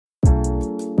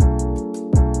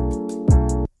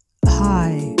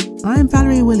I'm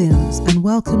Valerie Williams and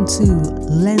welcome to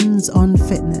Lens on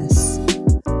Fitness,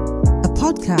 a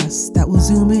podcast that will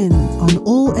zoom in on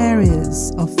all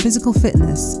areas of physical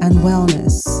fitness and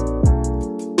wellness.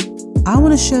 I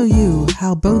want to show you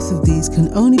how both of these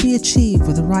can only be achieved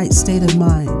with the right state of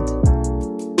mind.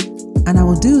 And I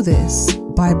will do this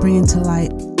by bringing to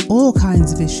light all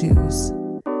kinds of issues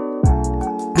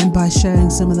and by sharing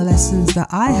some of the lessons that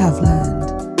I have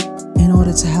learned in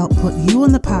order to help put you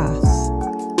on the path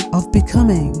of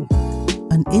becoming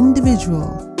an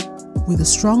individual with a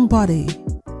strong body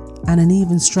and an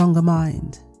even stronger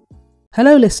mind.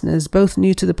 Hello listeners, both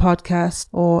new to the podcast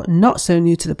or not so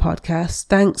new to the podcast,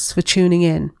 thanks for tuning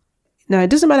in. Now, it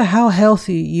doesn't matter how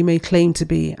healthy you may claim to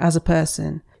be as a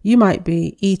person. You might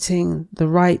be eating the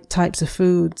right types of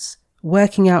foods,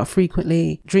 working out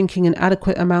frequently, drinking an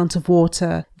adequate amount of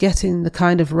water, getting the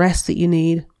kind of rest that you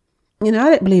need. I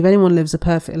don't believe anyone lives a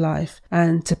perfect life.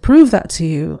 And to prove that to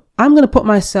you, I'm going to put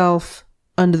myself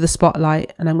under the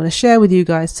spotlight and I'm going to share with you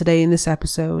guys today in this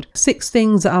episode 6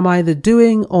 things that I'm either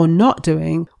doing or not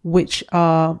doing, which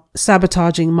are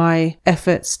sabotaging my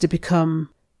efforts to become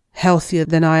healthier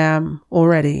than I am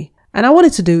already. And I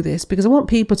wanted to do this because I want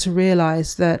people to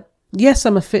realize that, yes,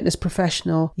 I'm a fitness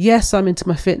professional. Yes, I'm into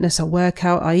my fitness. I work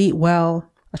out, I eat well,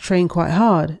 I train quite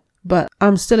hard, but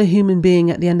I'm still a human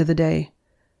being at the end of the day.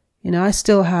 I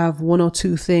still have 1 or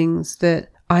 2 things that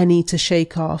I need to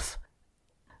shake off.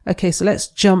 Okay, so let's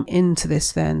jump into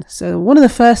this then. So one of the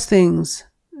first things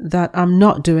that I'm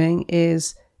not doing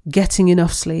is getting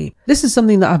enough sleep. This is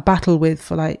something that I've battled with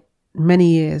for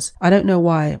many years. I don't know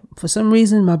why. For some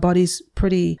reason, my body's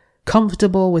pretty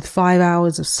comfortable with 5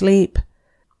 hours of sleep.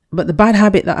 But the bad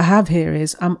habit that I have here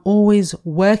is I'm always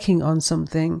working on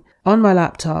something on my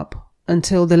laptop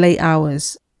until the late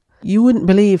hours. You wouldn't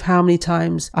believe how many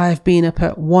times I've been up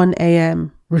at 1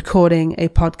 a.m. recording a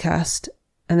podcast.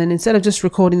 And then instead of just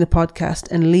recording the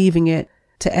podcast and leaving it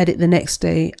to edit the next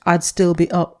day, I'd still be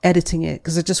up editing it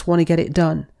because I just want to get it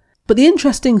done. But the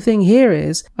interesting thing here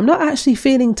is I'm not actually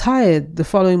feeling tired the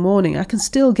following morning. I can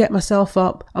still get myself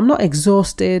up. I'm not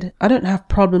exhausted. I don't have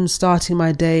problems starting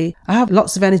my day. I have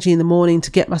lots of energy in the morning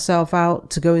to get myself out,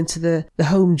 to go into the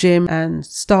home gym and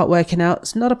start working out.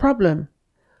 It's not a problem.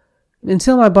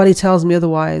 Until my body tells me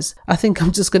otherwise, I think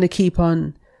I'm just going to keep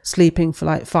on sleeping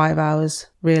for 5 hours,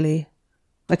 really.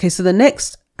 Okay, so the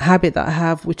next habit that I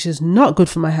have, which is not good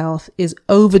for my health, is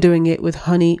overdoing it with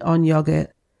honey on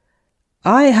yogurt.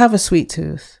 I have a sweet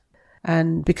tooth,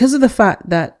 and because of the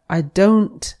fact that I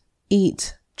don't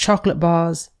eat chocolate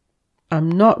bars,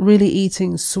 I'm not really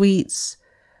eating sweets.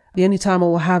 The only time I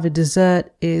will have a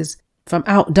dessert is if I'm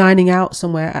out dining out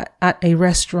somewhere at a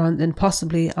restaurant, then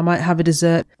possibly I might have a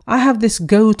dessert. I have this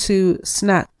go-to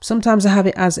snack. Sometimes I have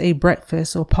it as a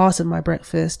breakfast or part of my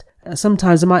breakfast.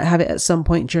 Sometimes I might have it at some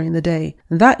point during the day.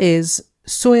 And that is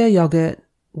soya yogurt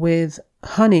with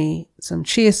honey, some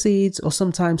chia seeds, or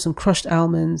sometimes some crushed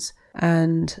almonds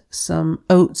and some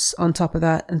oats on top of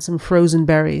that and some frozen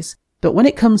berries. But when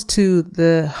it comes to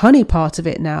the honey part of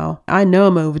it now, I know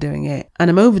I'm overdoing it.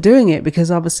 And I'm overdoing it because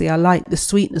obviously I like the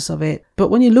sweetness of it. But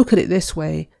when you look at it this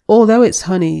way, although it's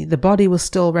honey, the body will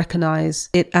still recognize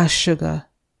it as sugar.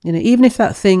 Even if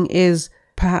that thing is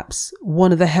perhaps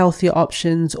one of the healthier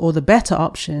options or the better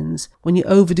options, when you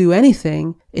overdo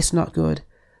anything, it's not good.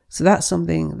 So that's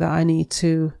something that I need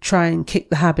to try and kick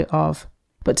the habit of.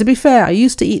 But to be fair, I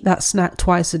used to eat that snack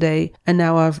twice a day and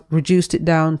now I've reduced it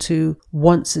down to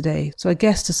once a day. So I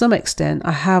guess to some extent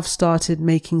I have started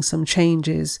making some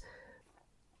changes.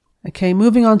 Okay,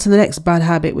 moving on to the next bad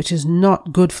habit, which is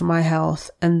not good for my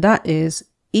health, and that is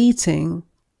eating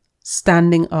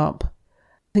standing up.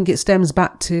 I think it stems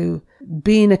back to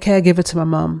being a caregiver to my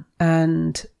mum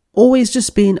and always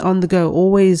just being on the go,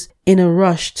 always in a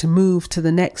rush to move to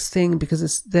the next thing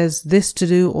because there's this to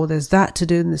do or there's that to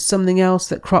do and there's something else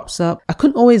that crops up. I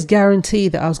couldn't always guarantee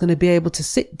that I was going to be able to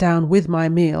sit down with my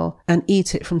meal and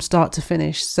eat it from start to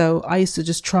finish. So I used to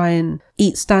just try and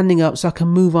eat standing up so I can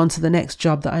move on to the next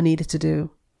job that I needed to do.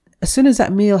 As soon as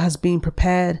that meal has been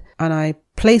prepared and I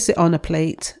place it on a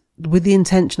plate with the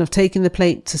intention of taking the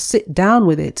plate to sit down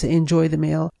with it to enjoy the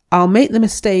meal, I'll make the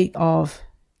mistake of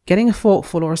getting a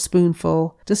forkful or a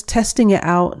spoonful, just testing it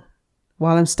out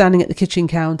while I'm standing at the kitchen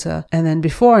counter. And then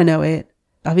before I know it,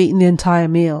 I've eaten the entire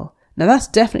meal. Now that's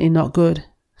definitely not good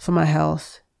for my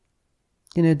health.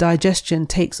 Digestion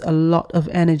takes a lot of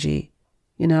energy.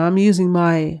 I'm using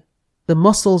the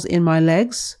muscles in my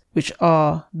legs which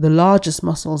are the largest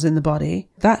muscles in the body,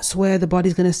 that's where the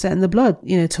body's going to send the blood,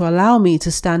 to allow me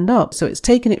to stand up. So it's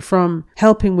taken it from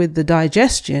helping with the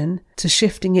digestion to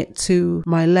shifting it to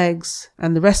my legs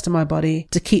and the rest of my body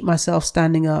to keep myself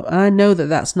standing up. And I know that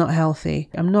that's not healthy.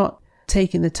 I'm not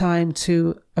taking the time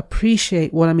to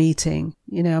appreciate what I'm eating.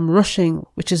 I'm rushing,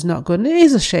 which is not good. And it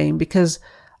is a shame because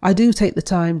I do take the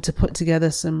time to put together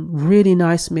some really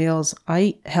nice meals. I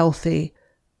eat healthy,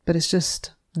 but it's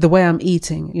just the way I'm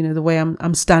eating, the way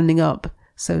I'm standing up,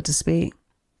 so to speak.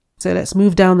 So let's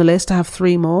move down the list. I have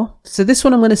 3 more. So this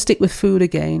one I'm going to stick with food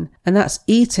again, and that's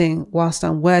eating whilst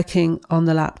I'm working on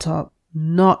the laptop.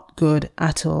 Not good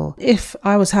at all. If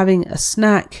I was having a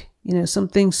snack,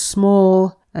 something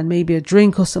small and maybe a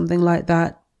drink or something like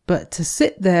that, but to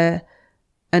sit there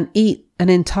and eat an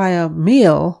entire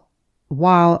meal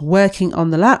while working on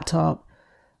the laptop,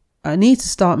 I need to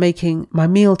start making my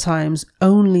meal times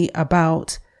only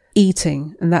about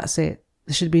eating, and that's it.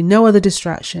 There should be no other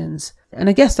distractions. And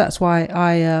I guess that's why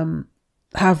I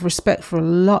have respect for a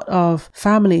lot of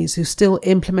families who still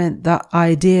implement that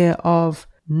idea of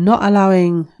not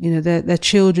allowing, their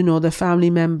children or their family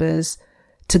members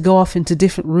to go off into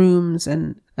different rooms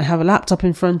and have a laptop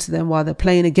in front of them while they're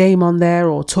playing a game on there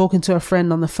or talking to a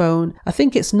friend on the phone. I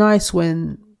think it's nice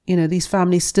when these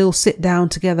families still sit down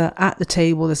together at the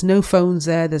table. There's no phones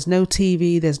there. There's no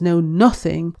TV. There's no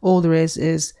nothing. All there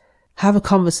is have a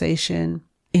conversation,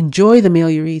 enjoy the meal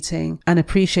you're eating, and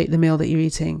appreciate the meal that you're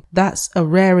eating. That's a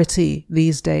rarity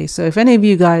these days. So if any of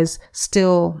you guys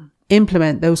still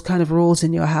implement those kind of rules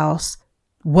in your house,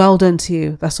 well done to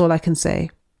you. That's all I can say.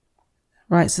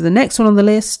 Right. So the next one on the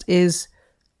list is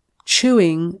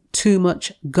chewing too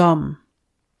much gum.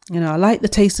 I like the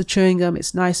taste of chewing gum.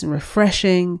 It's nice and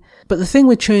refreshing. But the thing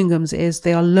with chewing gums is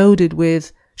they are loaded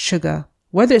with sugar.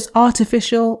 Whether it's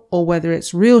artificial or whether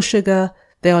it's real sugar,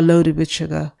 they are loaded with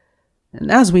sugar.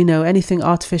 And as we know, anything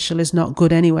artificial is not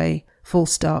good anyway, full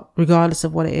stop, regardless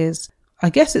of what it is. I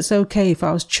guess it's okay if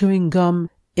I was chewing gum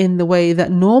in the way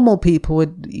that normal people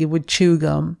would chew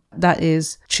gum. That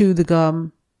is, chew the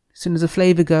gum, as soon as the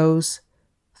flavor goes,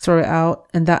 throw it out,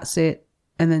 and that's it.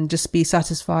 And then just be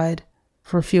satisfied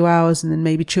for a few hours and then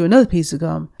maybe chew another piece of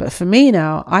gum. But for me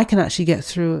now, I can actually get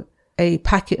through a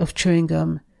packet of chewing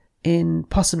gum in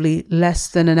possibly less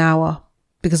than an hour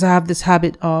because I have this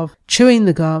habit of chewing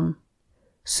the gum.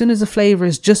 As soon as the flavor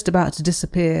is just about to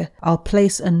disappear, I'll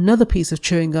place another piece of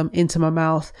chewing gum into my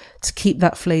mouth to keep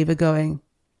that flavor going.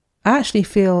 I actually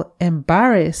feel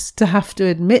embarrassed to have to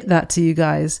admit that to you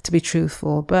guys, to be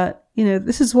truthful, but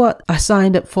this is what I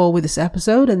signed up for with this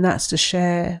episode, and that's to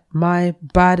share my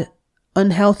bad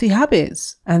unhealthy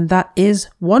habits, and that is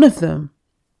one of them.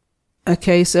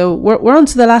 Okay, so we're on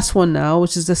to the last one now,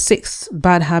 which is the 6th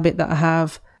bad habit that I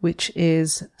have, which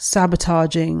is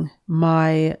sabotaging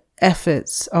my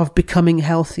efforts of becoming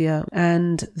healthier,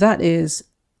 and that is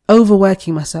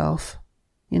overworking myself.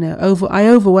 I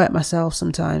overwork myself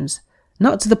sometimes,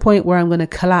 not to the point where I'm going to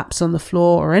collapse on the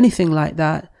floor or anything like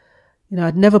that.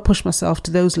 I'd never push myself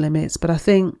to those limits, but I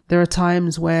think there are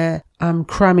times where I'm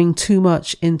cramming too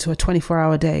much into a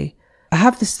 24-hour day. I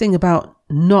have this thing about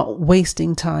not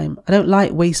wasting time. I don't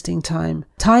like wasting time.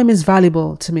 Time is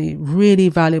valuable to me, really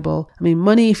valuable. I mean,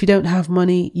 money, if you don't have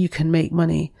money, you can make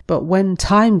money. But when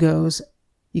time goes,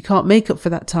 you can't make up for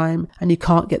that time and you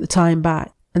can't get the time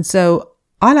back. And so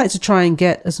I like to try and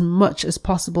get as much as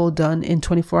possible done in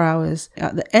 24 hours.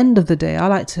 At the end of the day, I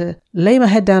like to lay my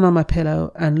head down on my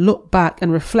pillow and look back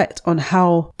and reflect on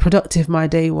how productive my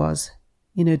day was.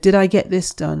 Did I get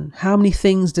this done? How many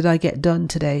things did I get done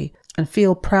today? And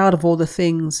feel proud of all the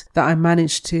things that I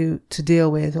managed to deal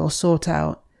with or sort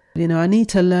out. I need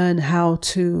to learn how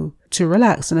to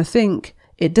relax. And I think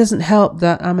it doesn't help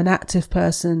that I'm an active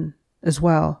person as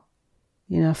well.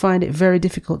 I find it very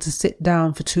difficult to sit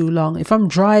down for too long. If I'm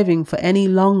driving for any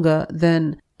longer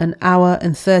than an hour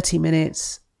and 30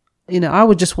 minutes, I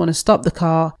would just want to stop the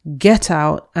car, get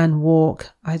out and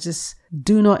walk. I just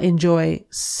do not enjoy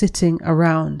sitting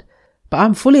around. But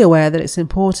I'm fully aware that it's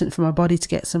important for my body to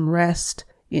get some rest.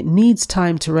 It needs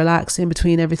time to relax in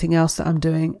between everything else that I'm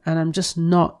doing. And I'm just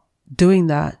not doing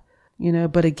that,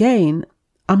 But again,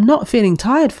 I'm not feeling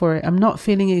tired for it. I'm not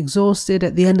feeling exhausted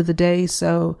at the end of the day.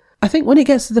 So I think when it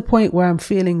gets to the point where I'm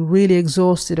feeling really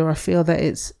exhausted or I feel that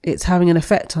it's having an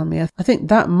effect on me, I think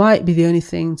that might be the only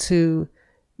thing to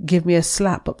give me a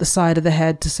slap up the side of the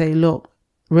head to say, look,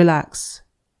 relax,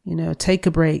 take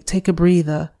a break, take a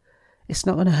breather. It's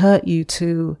not going to hurt you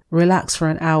to relax for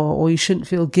an hour, or you shouldn't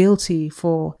feel guilty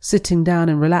for sitting down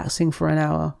and relaxing for an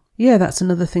hour. Yeah, that's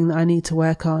another thing that I need to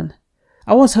work on.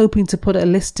 I was hoping to put a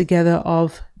list together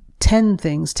of 10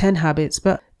 things, 10 habits,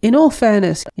 but in all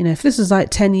fairness, if this was like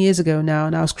 10 years ago now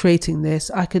and I was creating this,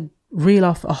 I could reel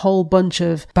off a whole bunch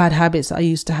of bad habits that I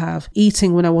used to have.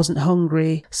 Eating when I wasn't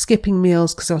hungry, skipping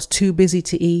meals because I was too busy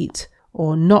to eat,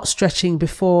 or not stretching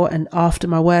before and after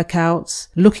my workouts,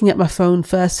 looking at my phone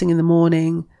first thing in the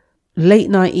morning, late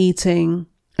night eating,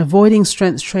 avoiding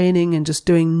strength training and just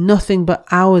doing nothing but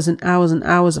hours and hours and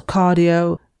hours of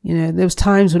cardio. There was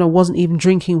times when I wasn't even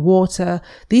drinking water.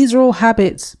 These are all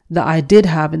habits that I did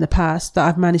have in the past that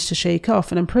I've managed to shake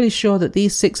off. And I'm pretty sure that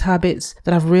these 6 habits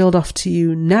that I've reeled off to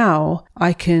you now,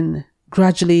 I can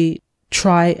gradually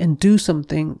try and do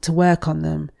something to work on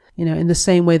them, in the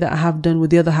same way that I have done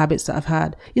with the other habits that I've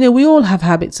had. We all have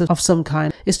habits of some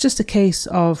kind. It's just a case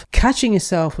of catching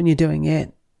yourself when you're doing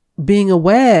it, being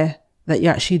aware that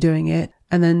you're actually doing it,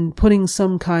 and then putting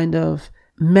some kind of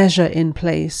measure in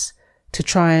place to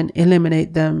try and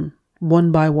eliminate them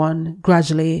one by one,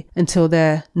 gradually, until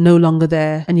they're no longer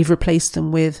there and you've replaced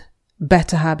them with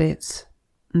better habits.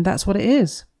 And that's what it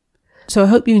is. So I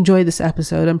hope you enjoyed this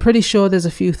episode. I'm pretty sure there's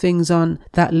a few things on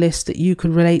that list that you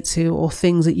could relate to, or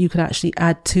things that you could actually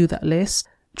add to that list.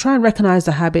 Try and recognize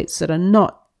the habits that are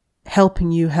not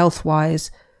helping you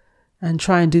health-wise and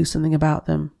try and do something about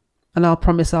them. And I'll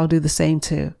promise I'll do the same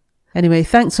too. Anyway,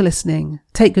 thanks for listening.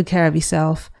 Take good care of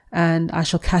yourself, and I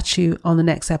shall catch you on the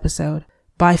next episode.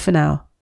 Bye for now.